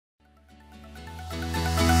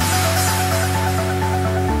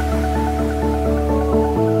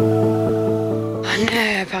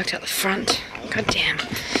parked out the front. God damn.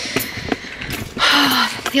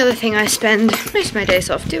 The other thing I spend most of my days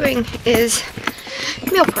off doing is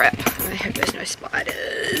meal prep. I hope there's no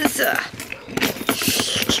spiders.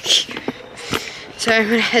 So I'm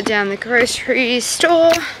gonna head down the grocery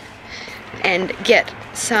store and get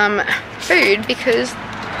some food because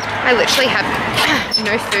I literally have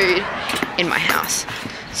no food in my house.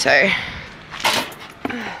 So,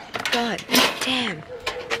 oh God damn.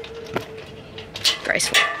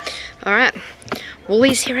 Graceful. All right,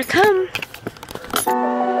 Woolies, here I come.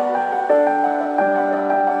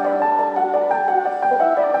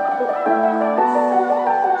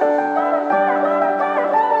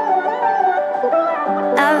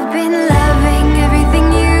 I've been loving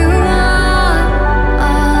everything you are.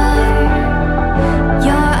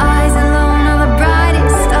 Your eyes alone are the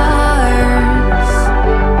brightest stars.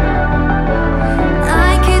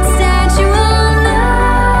 I could stand you all night,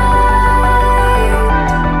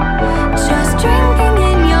 just drinking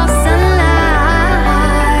in your sunlight.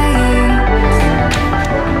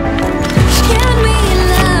 Can we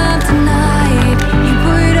love tonight? You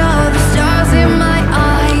put all the stars in my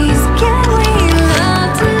eyes. Can we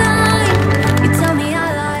love tonight? You tell me I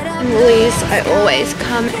light up. Woolies, I always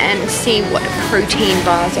come and see what protein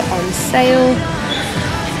bars are on sale.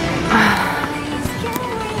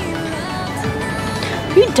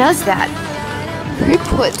 Who does that? Who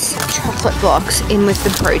puts chocolate blocks in with the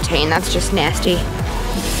protein? That's just nasty.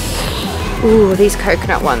 Ooh, these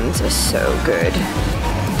coconut ones are so good.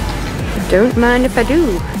 Don't mind if I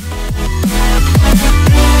do.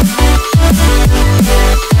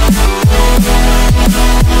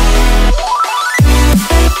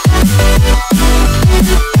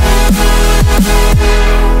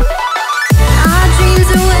 Our dreams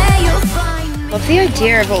are where you'll find me. Love the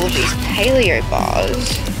idea of all of these paleo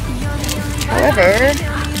bars. However,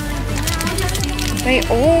 they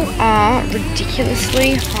all are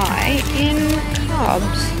ridiculously high in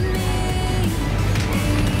carbs.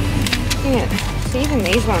 Yeah, see, even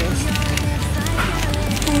these ones.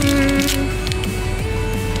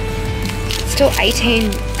 Still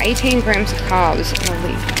 18 grams of carbs in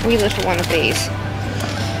a wee little one of these.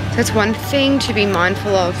 So that's one thing to be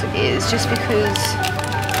mindful of, is just because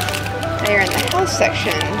they are in the health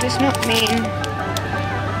section does not mean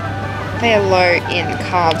they are low in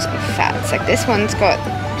carbs and fats. Like this one's got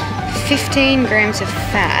 15 grams of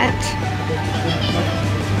fat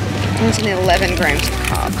and it's only 11 grams of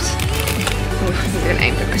carbs. Oof, I'm getting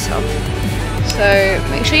angry at myself. So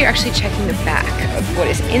make sure you're actually checking the back of what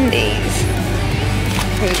is in these,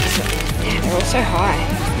 because yeah, they're all so high.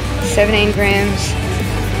 17 grams,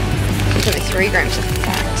 there's only 3 grams of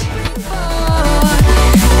fat.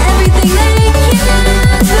 Everything that you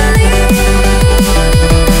can't believe.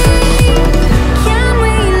 Can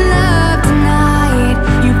we love tonight?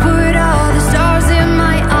 You put all the stars in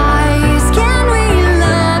my eyes. Can we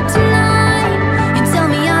love tonight? You tell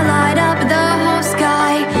me I light up the whole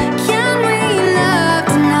sky. Can we love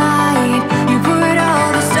tonight? You put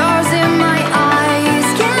all the stars in my eyes.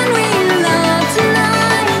 Can we love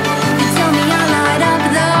tonight? You tell me I light up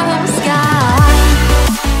the whole sky.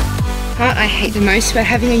 What I hate the most about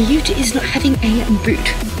having a ute is not having a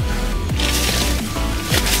boot.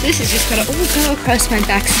 This has just got to all go across my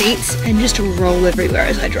back seats and just roll everywhere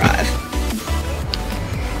as I drive.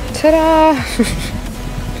 Ta-da!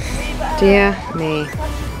 Dear me.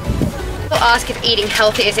 People ask if eating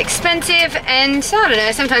healthy is expensive, and I don't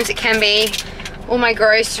know, sometimes it can be. All my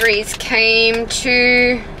groceries came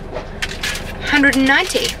to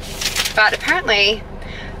 $190, but apparently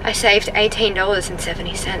I saved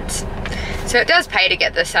 $18.70. So it does pay to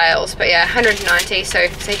get the sales, but yeah, $190, so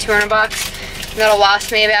say 200 bucks. That'll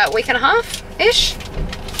last me about a week and a half-ish.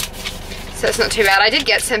 So it's not too bad. I did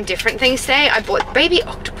get some different things today. I bought baby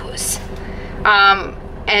octopus.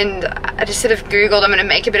 And I just sort of Googled, I'm gonna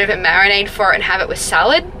make a bit of a marinade for it and have it with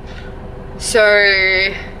salad.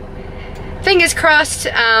 So, fingers crossed,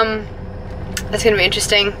 that's gonna be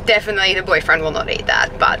interesting. Definitely the boyfriend will not eat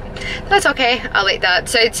that, but that's okay, I'll eat that.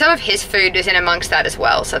 So some of his food is in amongst that as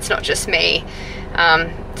well, so it's not just me.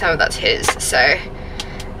 Some of that's his, so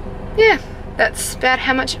yeah. That's about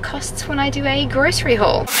how much it costs when I do a grocery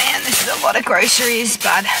haul. Man, this is a lot of groceries,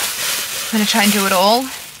 but I'm gonna try and do it all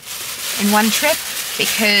in one trip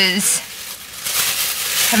because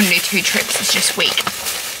having to do 2 trips is just weak.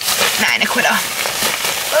 Nah, I'm a quitter.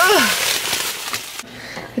 Ugh.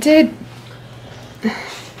 I did.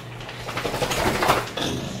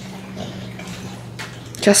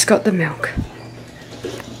 Just got the milk.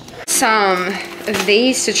 Some of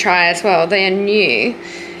these to try as well. They are new.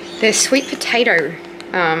 They're sweet potato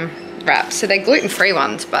wraps. So they're gluten-free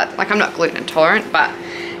ones, but like I'm not gluten intolerant, but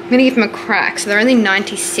gonna give them a crack. So they're only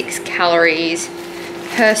 96 calories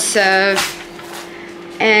per serve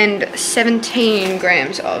and 17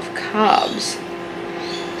 grams of carbs.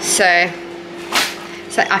 So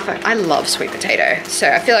I love sweet potato,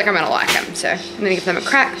 so I feel like I'm gonna like them. So I'm gonna give them a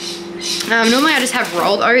crack. Normally I just have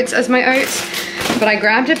rolled oats as my oats, but I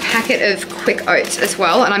grabbed a packet of quick oats as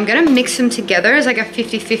well, and I'm gonna mix them together as like a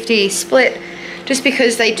 50-50 split, just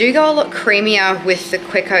because they do go a lot creamier with the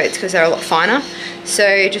quick oats because they're a lot finer.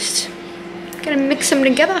 So just gonna mix them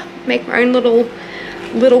together, make my own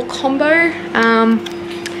little combo.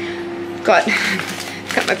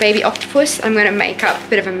 Got my baby octopus. I'm gonna make up a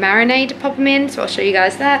bit of a marinade to pop them in, so I'll show you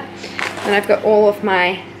guys that. And I've got all of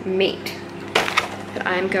my meat that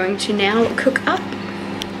I'm going to now cook up.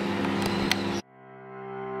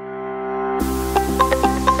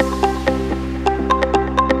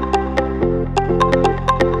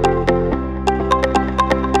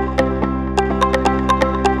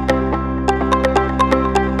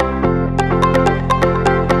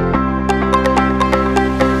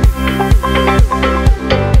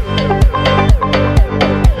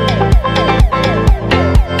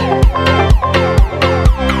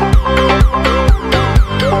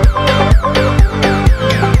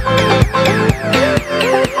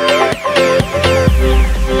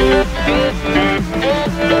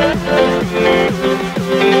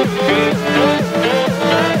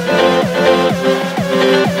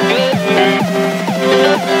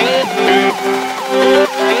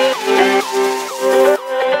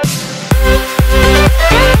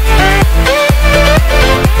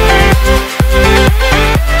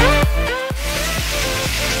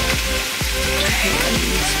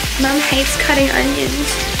 Mum hates cutting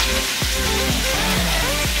onions.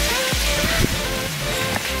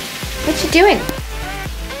 What you doing?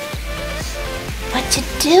 What you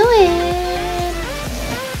doing?